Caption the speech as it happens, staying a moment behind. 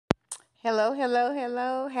Hello, hello,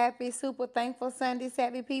 hello. Happy, super thankful Sunday,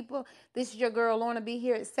 Savvy people. This is your girl, Lorna B,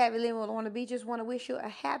 here at Savvy Living with Lorna B. Just want to wish you a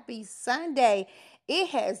happy Sunday. It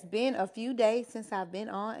has been a few days since I've been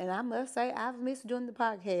on, and I must say I've missed doing the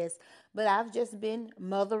podcast. But I've just been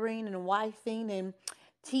mothering and wifing and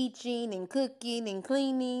teaching and cooking and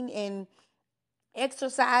cleaning and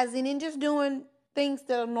exercising and just doing things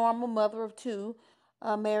that a normal mother of two,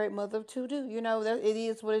 a married mother of two do. It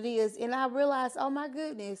is what it is. And I realized, oh my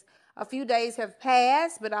goodness, a few days have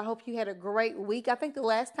passed, but I hope you had a great week. I think the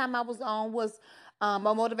last time I was on was a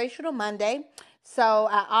Motivational Monday. So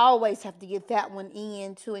I always have to get that one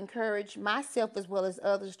in to encourage myself as well as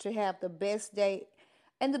others to have the best day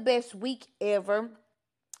and the best week ever,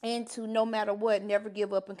 and to, no matter what, never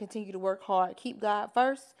give up and continue to work hard. Keep God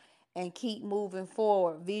first and keep moving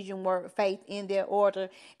forward. Vision, work, faith in their order.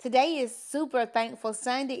 Today is Super Thankful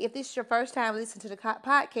Sunday. If this is your first time listening to the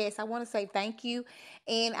podcast, I want to say thank you.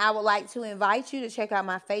 And I would like to invite you to check out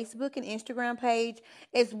my Facebook and Instagram page,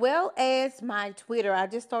 as well as my Twitter. I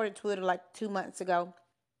just started Twitter like 2 months ago.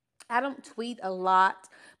 I don't tweet a lot,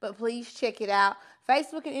 but please check it out.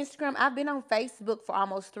 Facebook and Instagram. I've been on Facebook for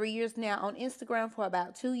almost 3 years now, on Instagram for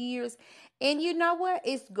about 2 years. And you know what?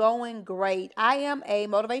 It's going great. I am a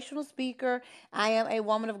motivational speaker. I am a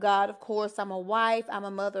woman of God, of course. I'm a wife. I'm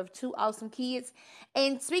a mother of two awesome kids.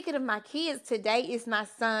 And speaking of my kids, today is my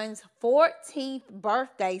son's 14th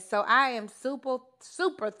birthday. So I am super,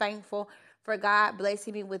 super thankful for God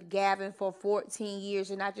blessing me with Gavin for 14 years.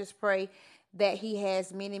 And I just pray that he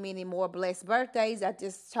has many, many more blessed birthdays. I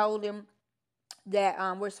just told him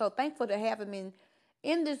that we're so thankful to have him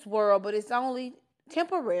in this world, but it's only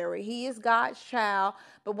temporary. He is God's child,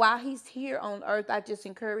 but while he's here on earth, I just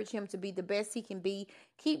encourage him to be the best he can be.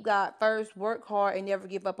 Keep God first, work hard, and never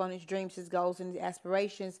give up on his dreams, his goals, and his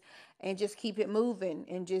aspirations, and just keep it moving,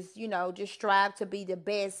 and just strive to be the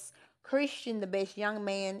best Christian, the best young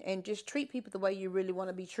man, and just treat people the way you really want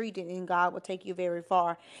to be treated, and God will take you very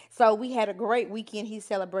far. So we had a great weekend. He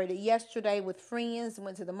celebrated yesterday with friends,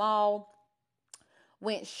 went to the mall,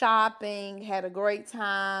 went shopping, had a great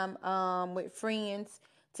time with friends.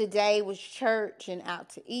 Today was church and out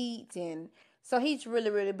to eat, and so he's really,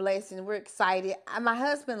 really blessed, and we're excited. My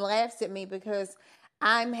husband laughs at me because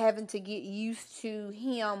I'm having to get used to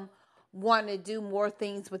him wanting to do more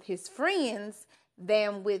things with his friends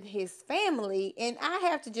than with his family, and I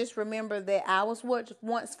have to just remember that I was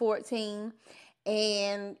once 14,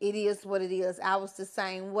 and it is what it is. I was the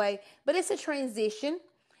same way, but it's a transition.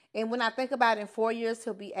 And when I think about in 4 years,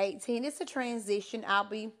 he'll be 18. It's a transition. I'll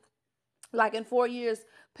be like in 4 years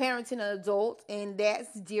parenting an adult, and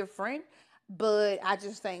that's different. But I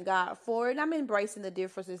just thank God for it. I'm embracing the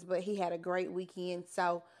differences, but he had a great weekend.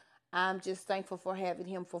 So I'm just thankful for having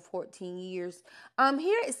him for 14 years.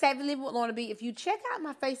 Here at Savvy Living with Lorna B, if you check out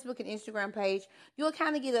my Facebook and Instagram page, you'll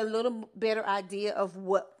kind of get a little better idea of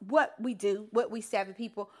what we do, what we savvy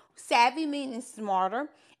people. Savvy meaning smarter,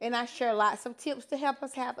 and I share lots of tips to help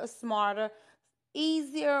us have a smarter,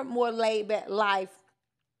 easier, more laid back life,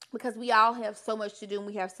 because we all have so much to do and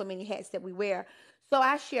we have so many hats that we wear. So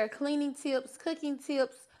I share cleaning tips, cooking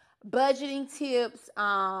tips, budgeting tips,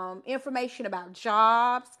 information about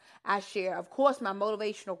jobs. I share, of course, my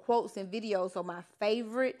motivational quotes and videos are my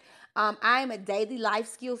favorite. I am a daily life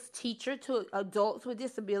skills teacher to adults with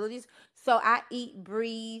disabilities. So I eat,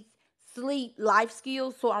 breathe, sleep, life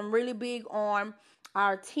skills. So I'm really big on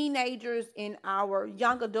our teenagers and our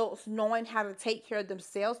young adults knowing how to take care of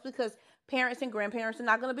themselves, because parents and grandparents are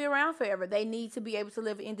not going to be around forever. They need to be able to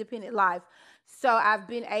live an independent life. So I've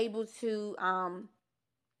been able to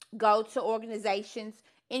go to organizations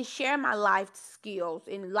and share my life skills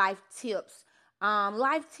and life tips.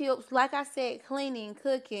 Life tips, like I said, cleaning,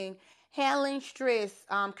 cooking, handling stress,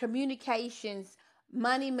 communications,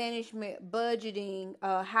 money management, budgeting,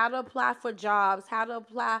 how to apply for jobs, how to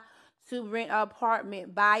apply to rent an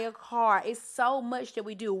apartment, buy a car. It's so much that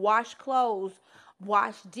we do. Wash clothes,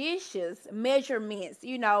 wash dishes, measurements,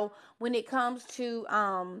 when it comes to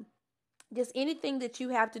just anything that you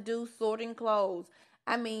have to do, sorting clothes.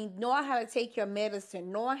 I mean, knowing how to take your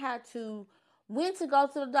medicine, knowing how to when to go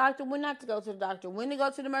to the doctor, when not to go to the doctor, when to go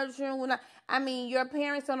to the emergency room, when not. I mean, your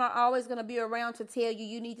parents are not always going to be around to tell you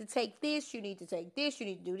you need to take this, you need to take this, you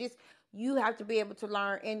need to do this. You have to be able to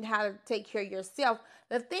learn and how to take care of yourself.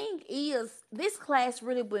 The thing is, this class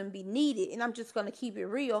really wouldn't be needed, and I'm just going to keep it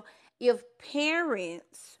real, if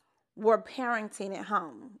parents were parenting at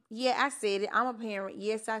home. Yeah, I said it. I'm a parent.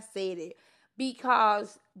 Yes, I said it.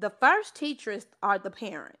 Because the first teachers are the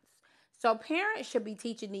parents. So parents should be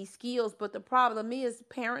teaching these skills, but the problem is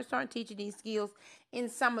parents aren't teaching these skills,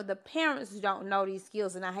 and some of the parents don't know these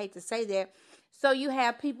skills, and I hate to say that. So you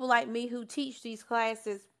have people like me who teach these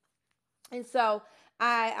classes, and so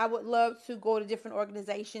I would love to go to different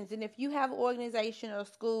organizations. And if you have an organization or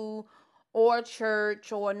school or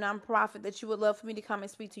church or a nonprofit that you would love for me to come and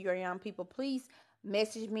speak to your young people, please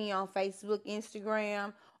message me on Facebook,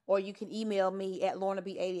 Instagram, or you can email me at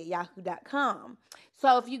lornab80@yahoo.com.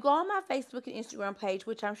 So if you go on my Facebook and Instagram page,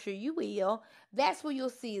 which I'm sure you will, that's where you'll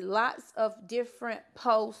see lots of different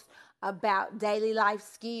posts about daily life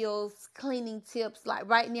skills, cleaning tips. Like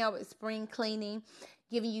right now it's spring cleaning,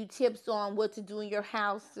 giving you tips on what to do in your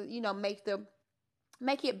house to,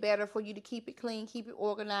 make it better for you to keep it clean, keep it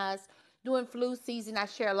organized. During flu season, I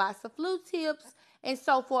share lots of flu tips and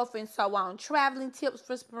so forth and so on. Traveling tips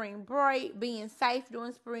for spring break, being safe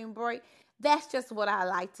during spring break. That's just what I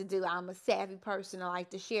like to do. I'm a savvy person. I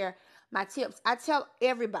like to share my tips. I tell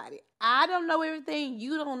everybody, I don't know everything.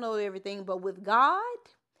 You don't know everything. But with God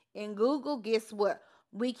and Google, guess what?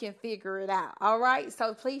 We can figure it out. All right.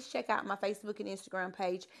 So please check out my Facebook and Instagram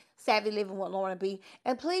page, Savvy Living with Lorna B.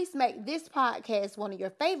 And please make this podcast one of your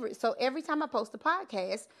favorites. So every time I post a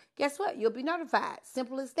podcast, guess what? You'll be notified.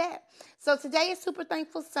 Simple as that. So today is Super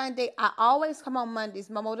Thankful Sunday. I always come on Mondays,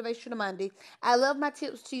 my Motivational Monday. I love my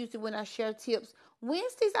Tips Tuesday when I share tips.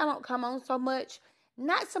 Wednesdays, I don't come on so much.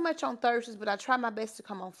 Not so much on Thursdays, but I try my best to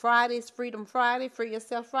come on Fridays. Freedom Friday, Free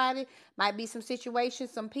Yourself Friday. Might be some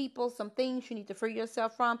situations, some people, some things you need to free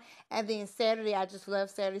yourself from. And then Saturday, I just love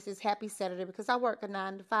Saturdays. It's Happy Saturday because I work a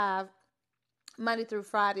 9 to 5. Monday through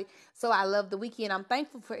Friday. So I love the weekend. I'm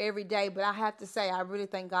thankful for every day, but I have to say I really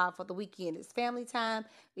thank God for the weekend. It's family time,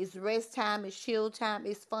 it's rest time, it's chill time,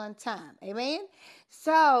 it's fun time. Amen.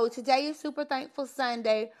 So today is Super Thankful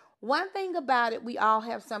Sunday. One thing about it, we all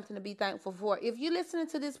have something to be thankful for. If you're listening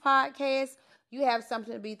to this podcast, you have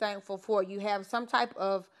something to be thankful for. You have some type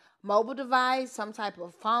of mobile device, some type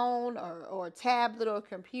of phone or tablet or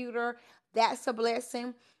computer. That's a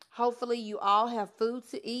blessing. Hopefully, you all have food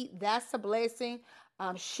to eat. That's a blessing.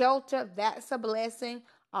 Shelter, that's a blessing.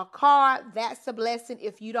 A car, that's a blessing.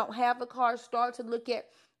 If you don't have a car, start to look at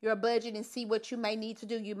your budget and see what you may need to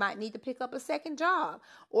do. You might need to pick up a second job,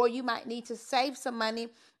 or you might need to save some money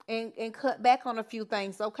and cut back on a few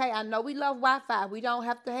things. Okay, I know we love Wi-Fi. We don't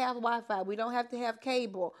have to have Wi-Fi. We don't have to have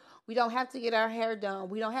cable. We don't have to get our hair done.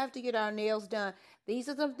 We don't have to get our nails done. These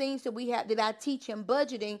are some things that we have that I teach in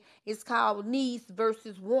budgeting. It's called needs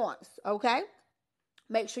versus wants. Okay,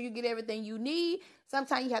 make sure you get everything you need.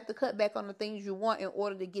 Sometimes you have to cut back on the things you want in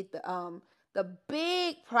order to get the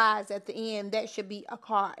big prize at the end. That should be a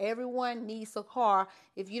car. Everyone needs a car.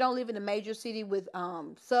 If you don't live in a major city with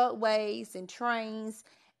subways and trains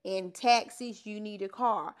and taxis, you need a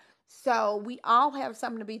car. So we all have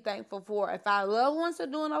something to be thankful for. If our loved ones are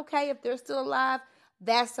doing okay, if they're still alive,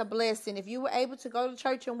 that's a blessing. If you were able to go to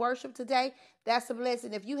church and worship today, that's a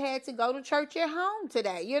blessing. If you had to go to church at home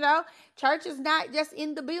today, church is not just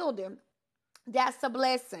in the building. That's a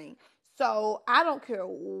blessing. So I don't care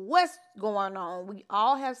what's going on. We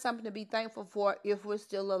all have something to be thankful for if we're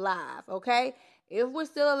still alive, okay? If we're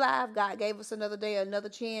still alive, God gave us another day, another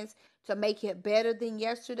chance to make it better than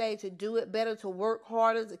yesterday, to do it better, to work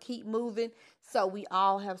harder, to keep moving. So we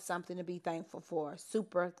all have something to be thankful for.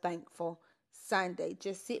 Super thankful Sunday.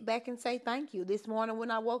 Just sit back and say thank you. This morning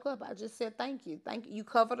when I woke up, I just said thank you. Thank you. You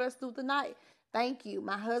covered us through the night. Thank you.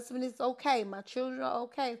 My husband is okay. My children are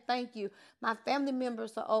okay. Thank you. My family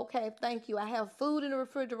members are okay. Thank you. I have food in the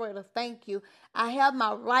refrigerator. Thank you. I have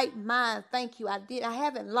my right mind. Thank you. I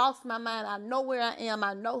haven't lost my mind. I know where I am.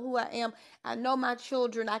 I know who I am. I know my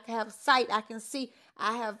children. I can have sight. I can see.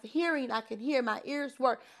 I have hearing. I can hear. My ears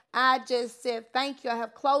work. I just said thank you. I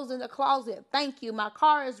have clothes in the closet. Thank you. My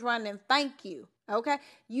car is running. Thank you. Okay?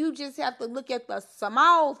 You just have to look at the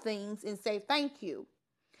small things and say thank you.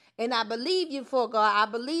 And I believe you for God.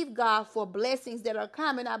 I believe God for blessings that are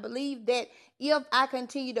coming. I believe that if I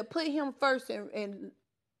continue to put him first and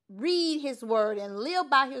read his word and live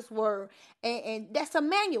by his word, and that's a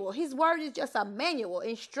manual. His word is just a manual,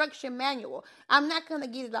 instruction manual. I'm not going to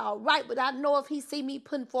get it all right, but I know if he see me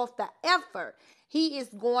putting forth the effort, he is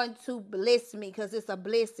going to bless me because it's a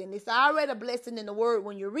blessing. It's already a blessing in the word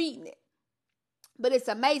when you're reading it. But it's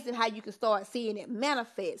amazing how you can start seeing it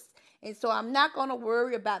manifest. And so I'm not going to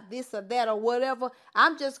worry about this or that or whatever.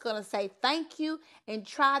 I'm just going to say thank you and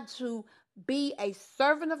try to be a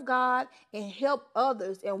servant of God and help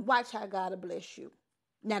others and watch how God will bless you.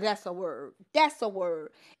 Now that's a word. That's a word.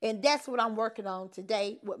 And that's what I'm working on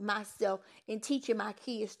today with myself and teaching my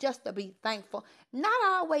kids just to be thankful. Not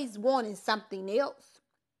always wanting something else.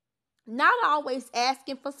 Not always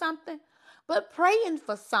asking for something, but praying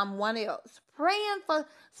for someone else. praying for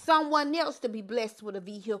someone else to be blessed with a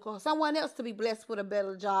vehicle, someone else to be blessed with a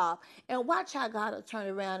better job. And watch how God will turn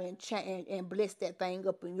around and bless that thing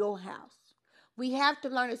up in your house. We have to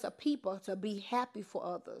learn as a people to be happy for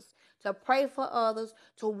others, to pray for others,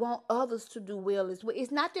 to want others to do well as well.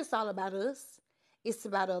 It's not just all about us. It's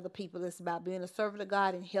about other people. It's about being a servant of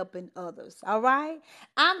God and helping others. All right?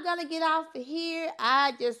 I'm going to get off of here.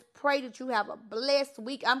 I just pray that you have a blessed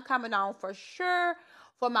week. I'm coming on for sure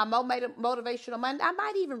for my Motivational Monday. I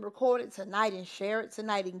might even record it tonight and share it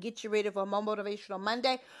tonight and get you ready for more Motivational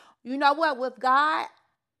Monday. You know what? With God,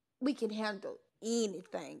 we can handle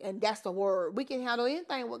anything. And that's the word. We can handle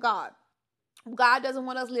anything with God. God doesn't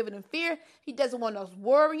want us living in fear. He doesn't want us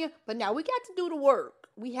worrying. But now we got to do the work.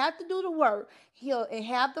 We have to do the work. He'll and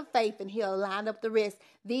have the faith, and he'll line up the rest.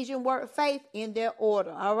 Vision, work, faith in their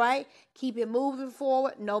order. All right? Keep it moving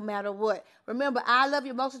forward no matter what. Remember, I love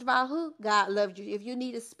you most of all. Who? God loves you. If you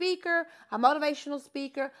need a speaker, a motivational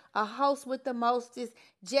speaker, a host with the mostest,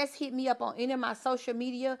 just hit me up on any of my social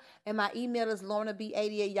media. And my email is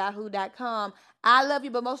lornab80@yahoo.com. I love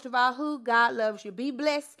you, but most of all, who? God loves you. Be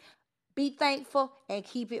blessed. Be thankful and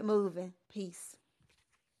keep it moving. Peace.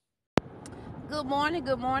 Good morning,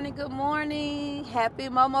 good morning, good morning. Happy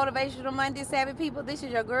Motivational Monday, savvy people. This is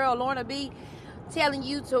your girl, Lorna B, telling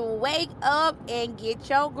you to wake up and get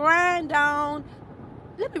your grind on.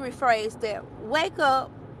 Let me rephrase that. Wake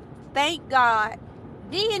up, thank God,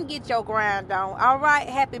 then get your grind on. All right,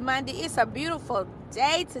 happy Monday. It's a beautiful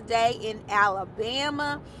day today in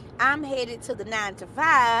Alabama. I'm headed to the 9 to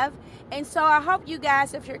 5. And so I hope you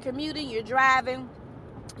guys, if you're commuting, you're driving,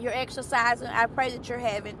 you're exercising, I pray that you're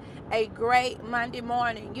having a great Monday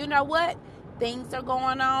morning. You know what? Things are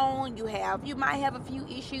going on. You might have a few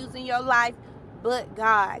issues in your life, but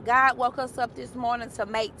God woke us up this morning to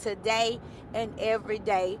make today and every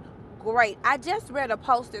day great. I just read a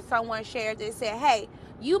post that someone shared that said, hey,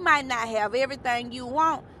 you might not have everything you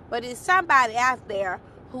want, but it's somebody out there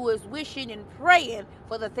who is wishing and praying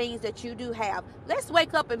for the things that you do have. Let's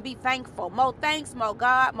wake up and be thankful. More thanks, more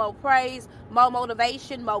God, more praise, more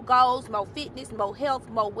motivation, more goals, more fitness, more health,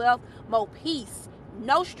 more wealth, more peace.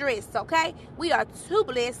 No stress, okay? We are too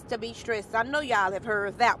blessed to be stressed. I know y'all have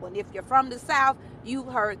heard that one. If you're from the South, you've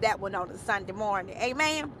heard that one on a Sunday morning.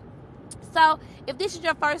 Amen? So, if this is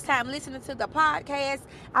your first time listening to the podcast,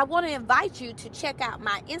 I want to invite you to check out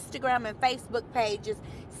my Instagram and Facebook pages,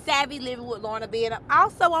 Savvy Living with Lorna B. And I'm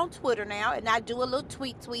also on Twitter now, and I do a little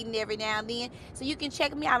tweeting every now and then. So you can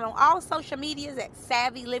check me out on all social medias at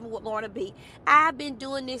Savvy Living with Lorna B. I've been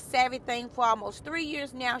doing this Savvy thing for almost 3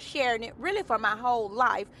 years now, sharing it really for my whole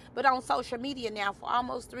life, but on social media now for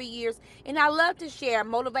almost 3 years. And I love to share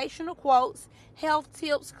motivational quotes, health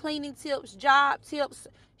tips, cleaning tips, job tips,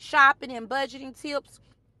 shopping and budgeting tips,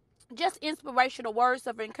 just inspirational words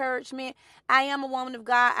of encouragement. I am a woman of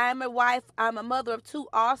God. I am a wife. I'm a mother of 2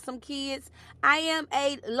 awesome kids. I am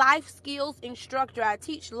a life skills instructor. I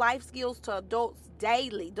teach life skills to adults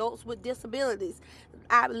daily, adults with disabilities.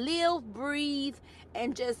 I live, breathe,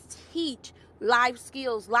 and just teach life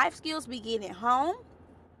skills. Life skills begin at home.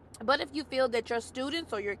 But if you feel that your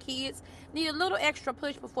students or your kids need a little extra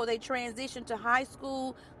push before they transition to high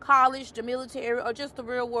school, college, the military, or just the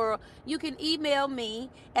real world, you can email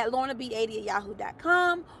me at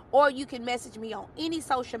lornab80@yahoo.com, or you can message me on any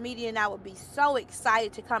social media, and I would be so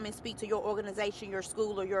excited to come and speak to your organization, your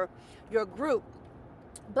school, or your group.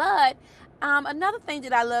 But another thing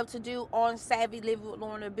that I love to do on Savvy Living with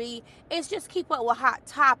Lorna B is just keep up with hot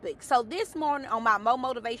topics. So this morning on my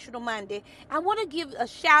Motivational Monday, I want to give a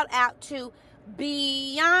shout out to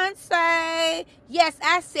Beyonce. Yes,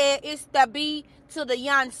 I said it's the B to the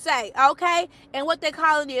Beyonce, okay? And what they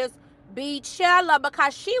call it is Beachella,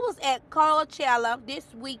 because she was at Coachella this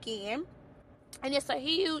weekend, and it's a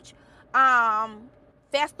huge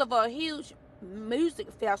festival, a huge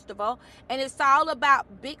music festival, and it's all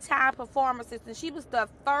about big time performances, and she was the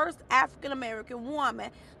first African American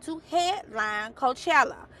woman to headline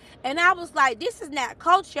Coachella. And I was like, this is not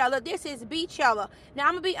Coachella, this is Beachella. Now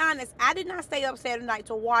I'm gonna be honest, I did not stay up Saturday night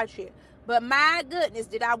to watch it, but my goodness,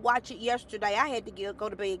 did I watch it yesterday. I had to go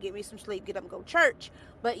to bed, get me some sleep, get up and go to church.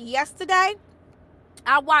 But yesterday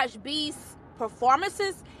I watched B's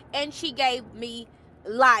performances, and she gave me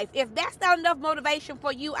life. If that's not enough motivation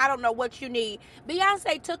for you, I don't know what you need.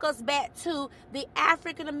 Beyonce took us back to the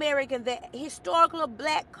African American, the historical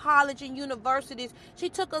black college and universities. She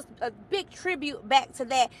took us a big tribute back to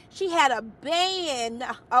that. She had a band,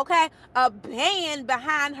 okay, a band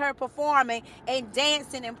behind her performing and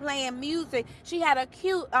dancing and playing music. She had a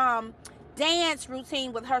cute dance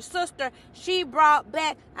routine with her sister. She brought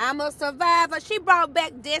back I'm a Survivor. She brought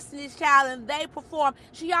back Destiny's Child, and they performed.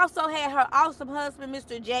 She also had her awesome husband,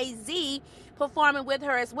 Mr. Jay-Z, performing with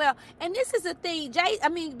her as well. And this is the thing,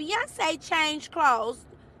 Beyonce changed clothes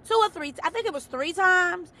 2 or 3, I think it was 3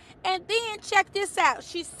 times. And then check this out.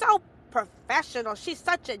 She's so professional. She's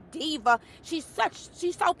such a diva. She's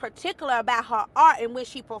so particular about her art and when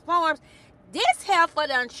she performs. This heifer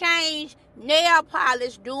done changed nail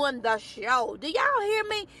polish during the show. Do y'all hear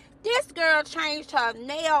me? This girl changed her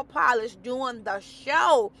nail polish during the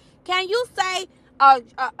show. Can you say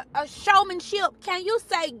a showmanship? Can you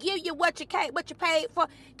say give you what you paid for?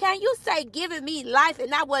 Can you say giving me life?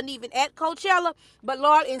 And I wasn't even at Coachella, but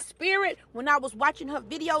Lord, in spirit, when I was watching her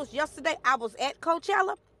videos yesterday, I was at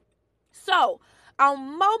Coachella. So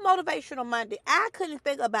on More Motivational Monday, I couldn't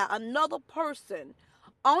think about another person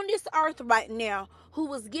on this earth right now who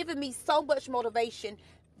was giving me so much motivation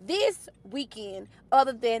this weekend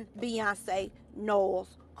other than Beyonce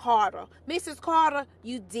Knowles Carter. Mrs. Carter,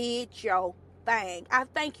 you did your thing. I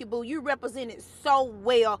thank you, boo. You represented so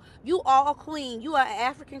well. You are a queen. You are an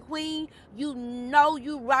African queen. You know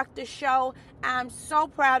you rock the show. I'm so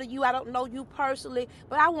proud of you. I don't know you personally,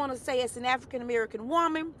 but I want to say as an African American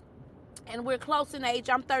woman, and we're close in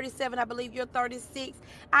age. I'm 37. I believe you're 36.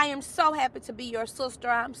 I am so happy to be your sister.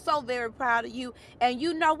 I'm so very proud of you. And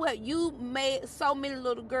you know what? You made so many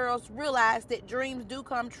little girls realize that dreams do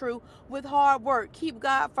come true with hard work. Keep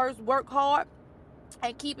God first. Work hard.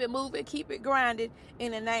 And keep it moving, keep it grinding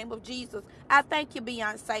in the name of Jesus. I thank you,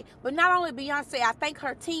 Beyonce. But not only Beyonce, I thank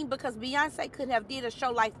her team, because Beyonce couldn't have did a show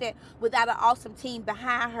like that without an awesome team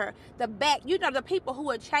behind her. The people who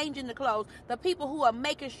are changing the clothes, the people who are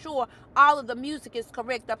making sure all of the music is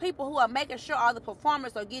correct, the people who are making sure all the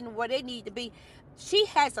performers are getting where they need to be. She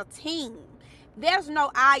has a team. There's no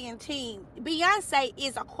I in team. Beyonce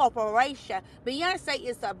is a corporation. Beyonce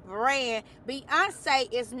is a brand. Beyonce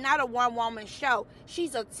is not a one-woman show.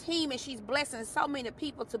 She's a team, and she's blessing so many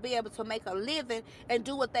people to be able to make a living and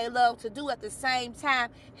do what they love to do, at the same time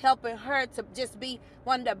helping her to just be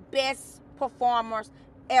one of the best performers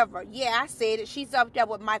ever. Yeah, I said it. She's up there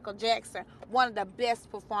with Michael Jackson, one of the best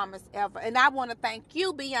performers ever. And I want to thank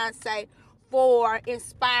you, Beyonce, for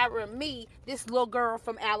inspiring me, this little girl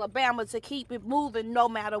from Alabama, to keep it moving no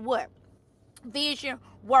matter what. Vision,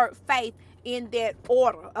 work, faith, in that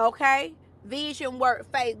order, okay? Vision, work,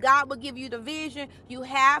 faith. God will give you the vision. You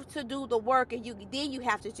have to do the work, and then you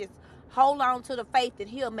have to just hold on to the faith that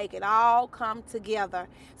he'll make it all come together.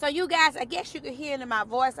 So you guys, I guess you can hear it in my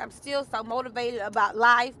voice, I'm still so motivated about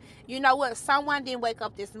life. You know what? Someone didn't wake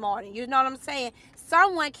up this morning. You know what I'm saying?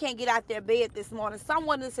 Someone can't get out their bed this morning.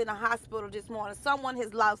 Someone is in a hospital this morning. Someone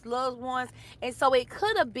has lost loved ones. And so it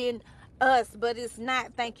could have been us, but it's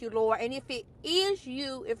not. Thank you, Lord. And if it is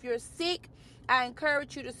you, if you're sick, I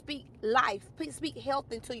encourage you to speak life. Please speak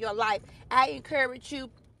health into your life. I encourage you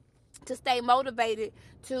to stay motivated,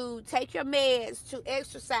 to take your meds, to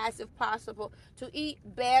exercise if possible, to eat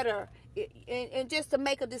better, and just to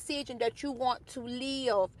make a decision that you want to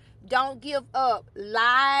live. Don't give up.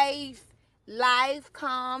 Life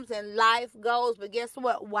comes and life goes, but guess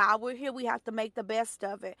what? While we're here, we have to make the best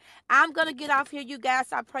of it. I'm going to get off here, you guys.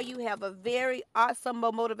 I pray you have a very awesome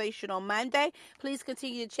Motivational Monday. Please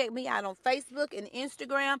continue to check me out on Facebook and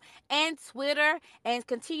Instagram and Twitter, and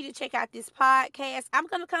continue to check out this podcast. I'm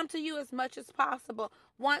going to come to you as much as possible,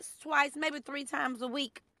 once, twice, maybe 3 times a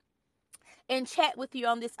week, and chat with you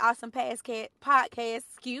on this awesome podcast.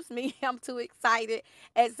 Excuse me, I'm too excited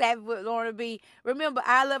at Savvy with Lorna B. Remember,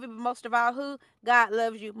 I love you, but most of all, who? God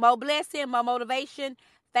loves you. More blessing, more motivation.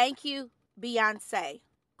 Thank you, Beyonce.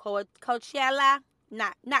 Coachella,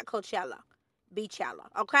 not Coachella, Beachella.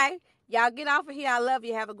 Okay, y'all get off of here. I love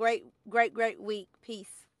you. Have a great week.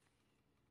 Peace.